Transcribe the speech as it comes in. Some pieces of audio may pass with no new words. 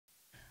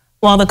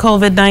While the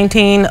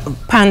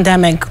COVID-19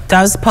 pandemic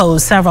does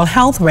pose several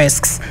health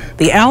risks,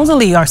 the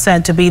elderly are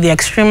said to be the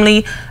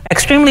extremely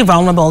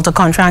vulnerable to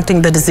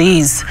contracting the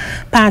disease.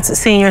 Pat's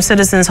Senior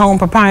Citizens Home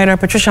proprietor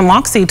Patricia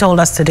Moxie told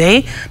us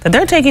today that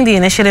they're taking the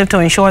initiative to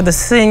ensure the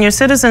senior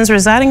citizens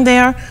residing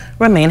there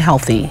remain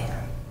healthy.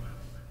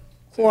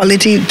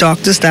 Quality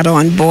doctors that are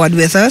on board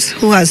with us,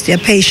 who has their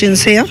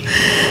patients here.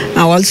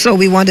 Also,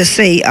 we want to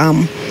say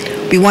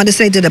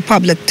to the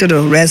public, to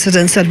the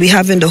residents that we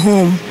have in the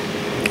home,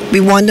 we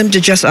want them to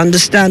just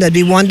understand that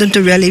we want them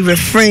to really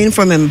refrain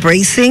from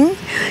embracing.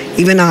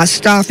 Even our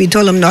staff, we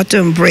told them not to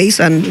embrace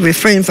and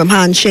refrain from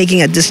handshaking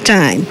at this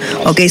time.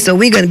 Okay, so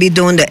we're going to be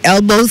doing the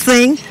elbow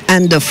thing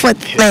and the foot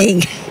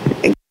thing.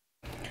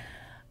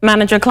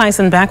 Manager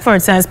Clyson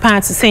Beckford says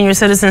Pat's Senior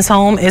Citizens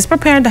Home is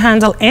prepared to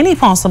handle any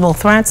possible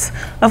threats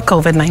of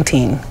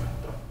COVID-19.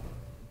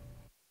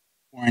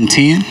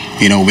 Quarantine,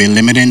 we're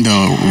limiting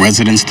the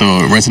residents,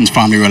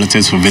 family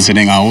relatives for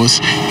visiting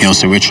hours,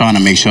 so we're trying to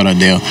make sure that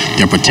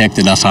they're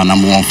protected. That's our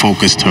number one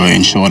focus, to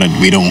ensure that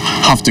we don't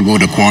have to go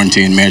to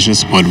quarantine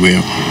measures, but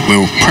we're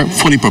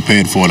fully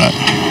prepared for that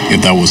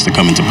if that was to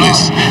come into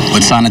place.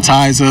 With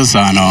sanitizers,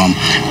 and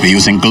we're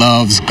using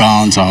gloves,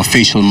 gowns, our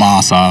facial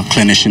masks. Our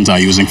clinicians are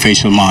using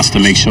facial masks to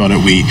make sure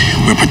that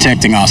we're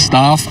protecting our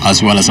staff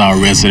as well as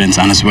our residents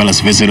and as well as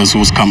visitors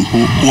who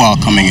are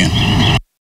coming in.